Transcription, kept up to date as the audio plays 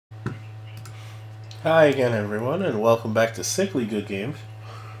Hi again, everyone, and welcome back to Sickly Good Games.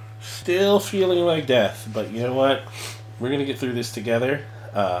 Still feeling like death, but you know what? We're going to get through this together.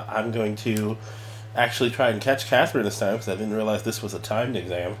 I'm going to actually try and catch Catherine this time, because I didn't realize this was a timed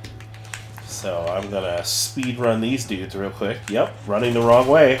exam. So I'm going to speed run these dudes real quick. Yep, running the wrong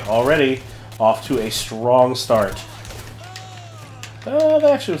way already. Off to a strong start. That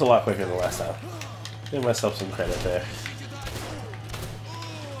actually was a lot quicker than last time. Give myself some credit there.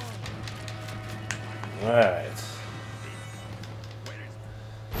 Alright.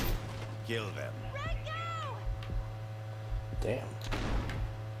 Kill them. Damn.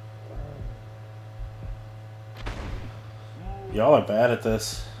 Y'all are bad at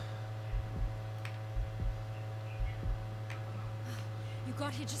this. You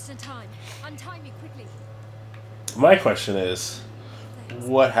got here just in time. Untie me quickly. My question is,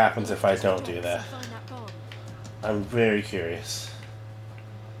 what happens if I don't do that? Find that bomb. I'm very curious.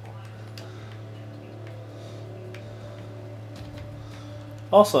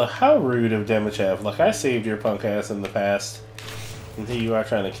 Also, how rude of Demichev. Like, I saved your punk ass in the past, and here you are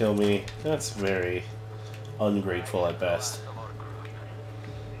trying to kill me. That's very ungrateful at best.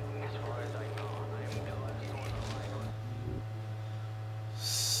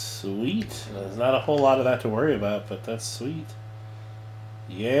 Sweet. There's not a whole lot of that to worry about, but that's sweet.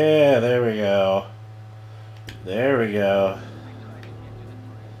 Yeah, there we go. There we go.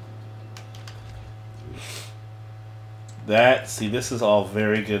 See, this is all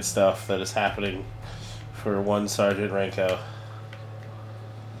very good stuff that is happening for one Sergeant Renko.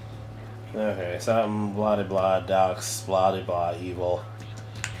 Okay, something blah blah docs, blah blah evil.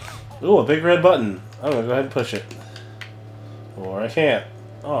 Ooh, a big red button. I'm gonna go ahead and push it. Or I can't.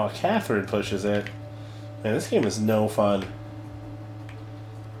 Oh, Catherine pushes it. Man, this game is no fun.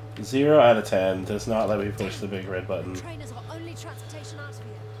 0 out of 10 does not let me push the big red button. Trainers are only transportation out of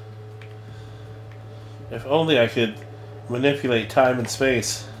here. If only I could manipulate time and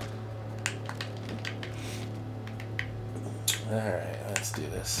space. Alright, let's do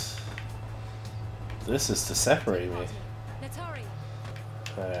this. This is to separate me. Let's hurry.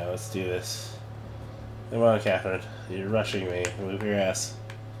 Alright, let's do this. Come on, Catherine. You're rushing me. Move your ass.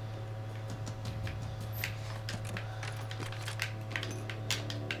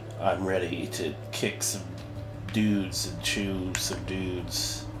 I'm ready to kick some dudes and chew some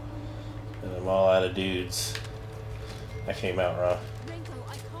dudes. And I'm all out of dudes. I came out wrong. Renko,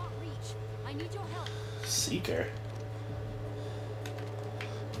 I can't reach. I need your help. Seeker?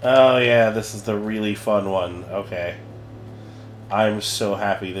 Oh yeah, this is the really fun one. Okay. I'm so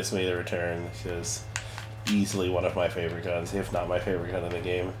happy this made a return, because easily one of my favorite guns, if not my favorite gun in the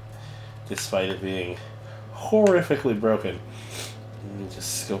game, despite it being horrifically broken. Let me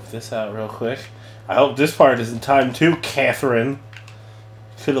just scope this out real quick. I hope this part is in time too, Catherine.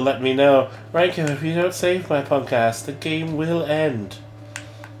 Could have let me know. Renko, if you don't save my punk ass, the game will end.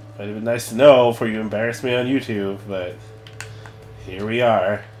 Might have been nice to know before you embarrass me on YouTube, but here we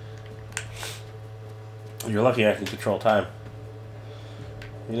are. You're lucky I can control time.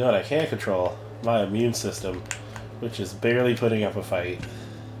 You know what I can't control? My immune system, which is barely putting up a fight.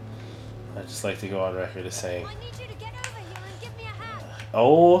 I'd just like to go on record as saying, I need you to get over here and give me a hand.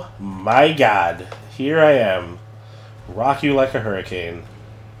 oh my god, here I am. Rock you like a hurricane.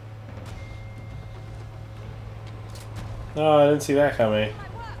 Oh, I didn't see that coming.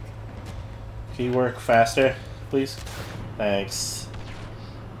 Can you work faster, please? Thanks.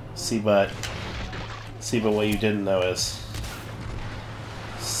 See, but what you didn't know is...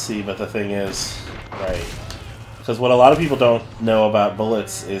 See, but the thing is... Right. Because what a lot of people don't know about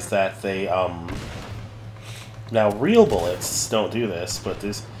bullets is that they, Now, real bullets don't do this, but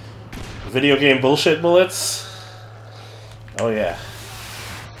these video game bullshit bullets... Oh, yeah.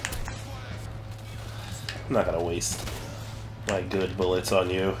 I'm not gonna waste my good bullets on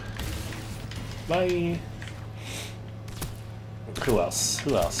you. Bye! Who else?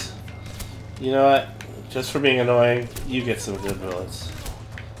 Who else? You know what? Just for being annoying, you get some good bullets.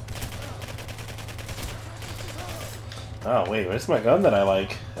 Oh, wait, where's my gun that I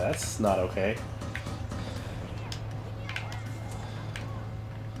like? That's not okay.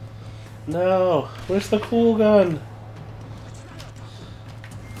 No! Where's the cool gun?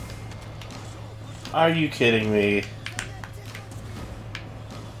 Are you kidding me?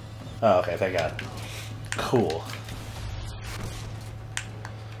 Oh, okay, thank God. Cool.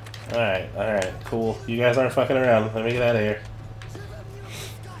 Alright, cool. You guys aren't fucking around. Let me get out of here.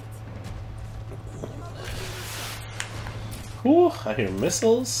 Whew, I hear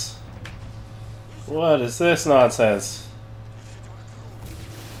missiles. What is this nonsense?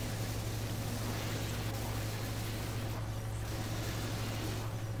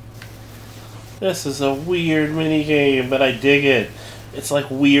 This is a weird mini game, but I dig it. It's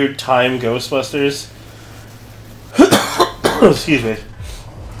like weird time Ghostbusters. Excuse me.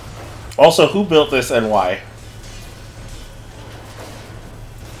 Also, who built this and why?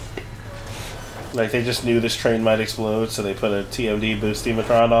 Like, they just knew this train might explode, so they put a TMD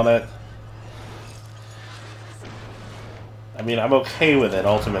boost-ematron on it. I mean, I'm okay with it,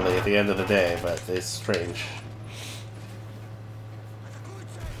 ultimately, at the end of the day, but it's strange.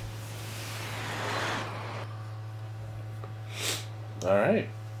 Alright.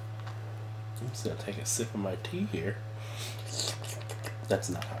 I'm just gonna take a sip of my tea here. That's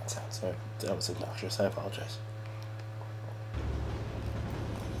not how it sounds. Sorry. That was obnoxious. I apologize.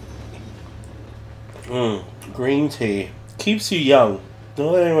 Green tea. Keeps you young.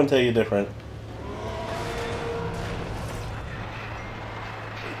 Don't let anyone tell you different.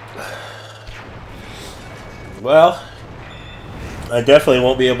 Well, I definitely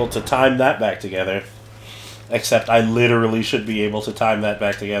won't be able to time that back together. Except I literally should be able to time that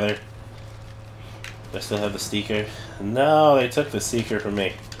back together. Do I still have the Seeker? No, they took the Seeker from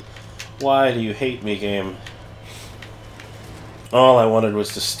me. Why do you hate me, game? All I wanted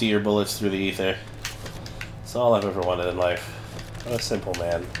was to steer bullets through the ether. That's all I've ever wanted in life. What a simple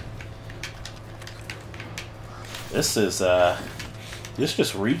man. This is, this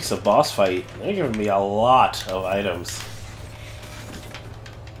just reeks of boss fight. They're giving me a lot of items.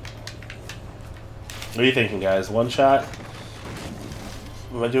 What are you thinking, guys? One shot?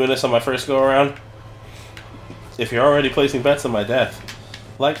 Am I doing this on my first go-around? If you're already placing bets on my death,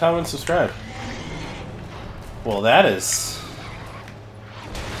 like, comment, subscribe. Well, that is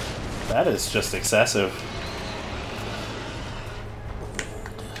just excessive.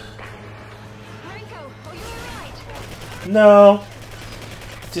 Renko, are you alright? No.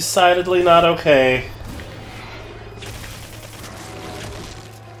 Decidedly not okay.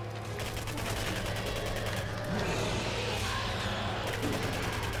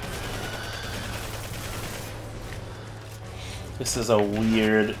 This is a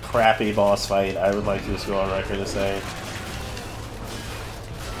weird, crappy boss fight, I would like to just go on record to say.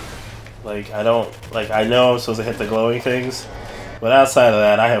 Like, I know I'm supposed to hit the glowing things, but outside of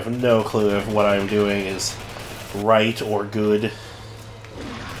that, I have no clue if what I'm doing is right or good.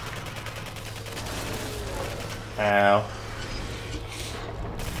 Ow.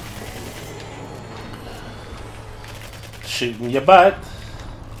 Shooting your butt.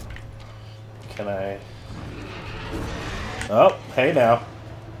 Can I... Oh, hey now.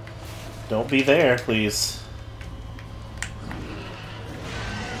 Don't be there, please.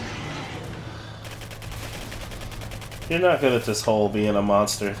 You're not good at this whole being a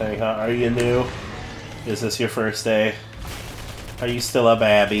monster thing, huh? Are you new? Is this your first day? Are you still a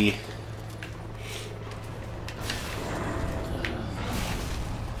babby?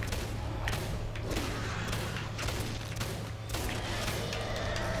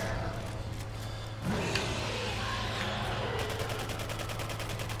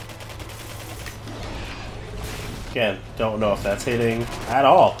 Again, don't know if that's hitting at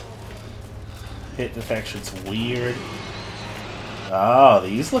all. Hit detection's weird. Oh,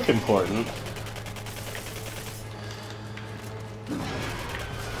 these look important.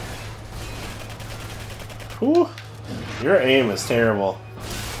 Whew. Your aim is terrible.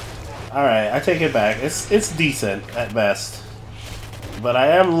 Alright, I take it back. It's decent at best. But I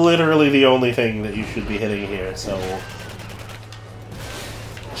am literally the only thing that you should be hitting here, so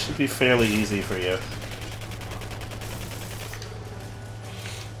it should be fairly easy for you.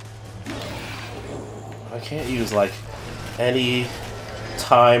 I can't use, like, any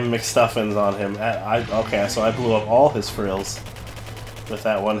time McStuffins on him. Okay, so I blew up all his frills with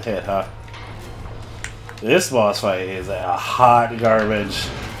that one hit, huh? This boss fight is a hot garbage.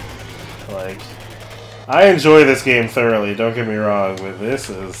 Like, I enjoy this game thoroughly, don't get me wrong, but this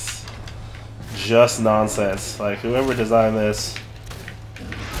is just nonsense. Like, whoever designed this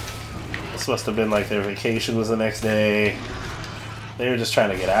must have been like their vacation was the next day. They were just trying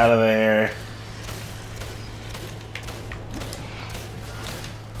to get out of there.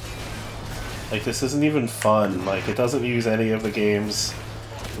 Like, this isn't even fun. Like, it doesn't use any of the game's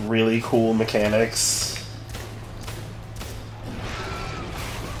really cool mechanics.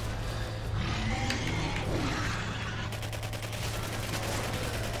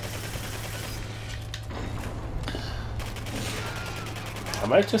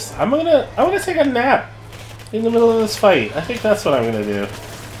 I'm gonna take a nap in the middle of this fight. I think that's what I'm gonna do.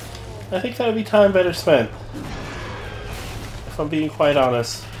 I think that would be time better spent. If I'm being quite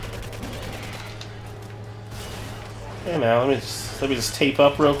honest. Hey now, let me just tape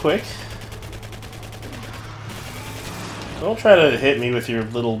up real quick. Don't try to hit me with your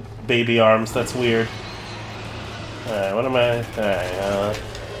little baby arms. That's weird. Alright, what am I... Alright,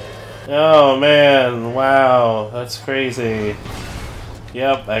 oh man, wow, that's crazy.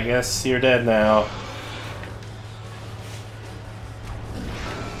 Yep, I guess you're dead now.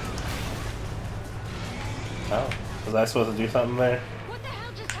 Oh, was I supposed to do something there? What the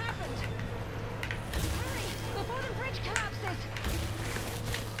hell just happened? Hurry! Before the bridge collapses!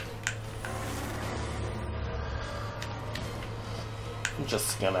 I'm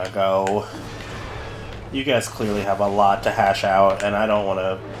just gonna go. You guys clearly have a lot to hash out, and I don't want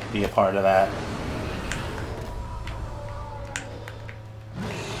to be a part of that.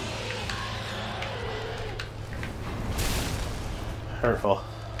 Hurtful.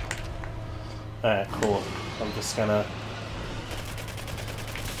 Alright, cool. I'm just gonna...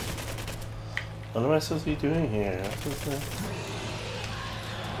 What am I supposed to be doing here?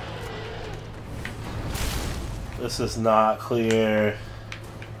 This is not clear.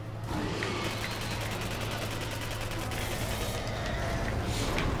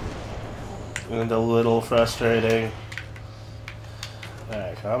 And a little frustrating.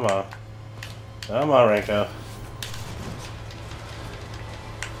 Alright, come on. Come on, Renko.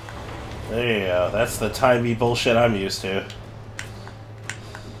 There you go. That's the timey bullshit I'm used to.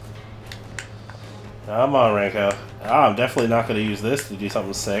 Come on, Renko. Oh, I'm definitely not going to use this to do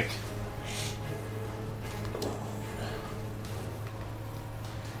something sick.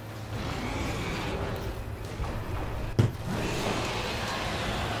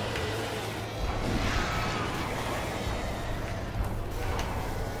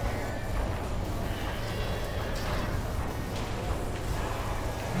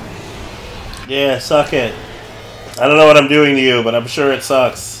 Yeah, suck it. I don't know what I'm doing to you, but I'm sure it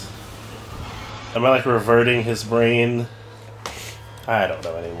sucks. Am I like reverting his brain? I don't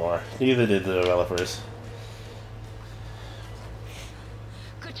know anymore. Neither did the developers.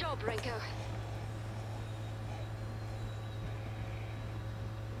 Good job, Renko.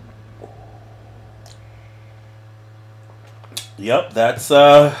 Yep, that's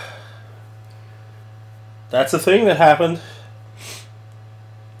a thing that happened.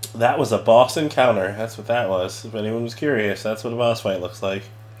 That was a boss encounter. That's what that was. If anyone was curious, that's what a boss fight looks like.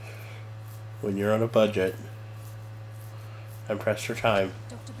 When you're on a budget. And press for time.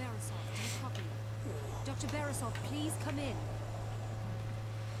 Dr. Beresov, do you copy? Dr. Beresov, please come in. I'm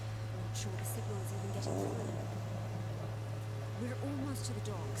not sure the signal is even getting through. We're almost to the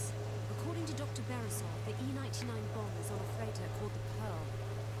docks. According to Dr. Beresov, the E-99 bomb is on a freighter called the Pearl.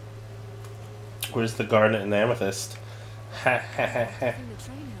 Where's the garnet and amethyst? Ha ha ha ha. If the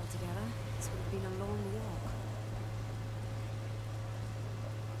train held together, this would have been a long walk.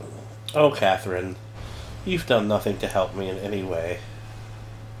 Oh, Catherine. You've done nothing to help me in any way.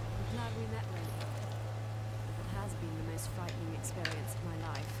 I'm glad we met, Renko. It has been the most frightening experience of my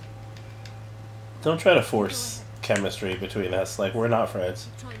life. Don't try to force chemistry between us. Like, we're not friends.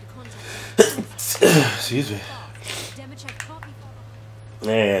 Trying to contact Excuse me. Demachek can't be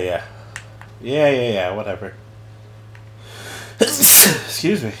far. Yeah, whatever.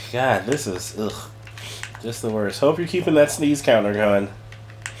 Excuse me. God, this is, ugh. Just the worst. Hope you're keeping that sneeze counter going.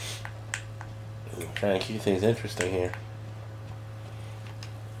 I'm trying to keep things interesting here.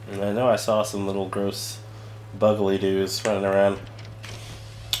 And I know I saw some little gross buggly dudes running around.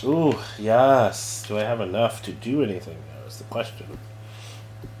 Ooh, yes. Do I have enough to do anything? That was the question.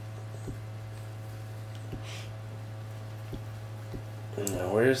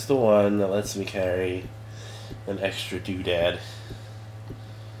 Now, where's the one that lets me carry an extra doodad?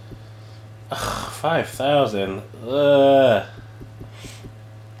 Ugh, 5,000. Alright,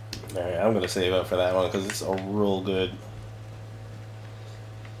 I'm gonna save up for that one because it's a real good.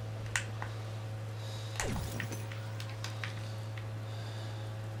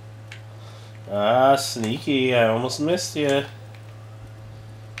 Ah, sneaky. I almost missed you.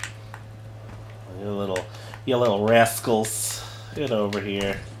 You little rascals. Get over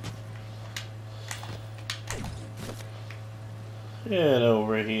here. Get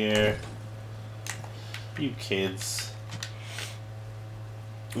over here. You kids.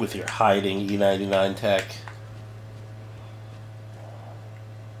 With your hiding E99 tech.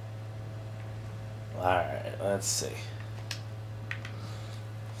 Alright, let's see.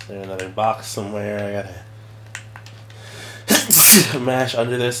 Is there another box somewhere? I gotta mash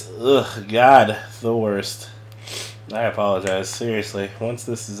under this. Ugh, God, the worst. I apologize, seriously. Once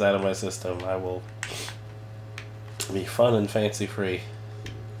this is out of my system, I will be fun and fancy free.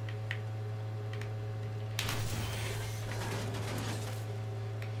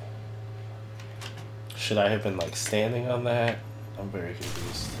 Should I have been like standing on that? I'm very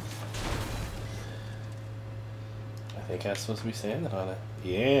confused. I think I'm supposed to be standing on it.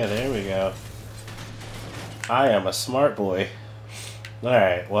 Yeah, there we go. I am a smart boy.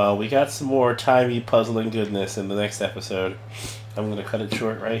 Alright, well, we got some more timey puzzling goodness in the next episode. I'm going to cut it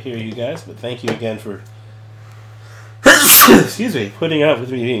short right here, you guys, but thank you again for excuse me, putting up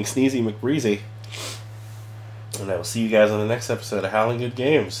with me being sneezy McBreezy. And I will see you guys on the next episode of Howling Good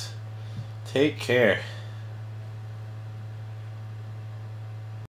Games. Take care.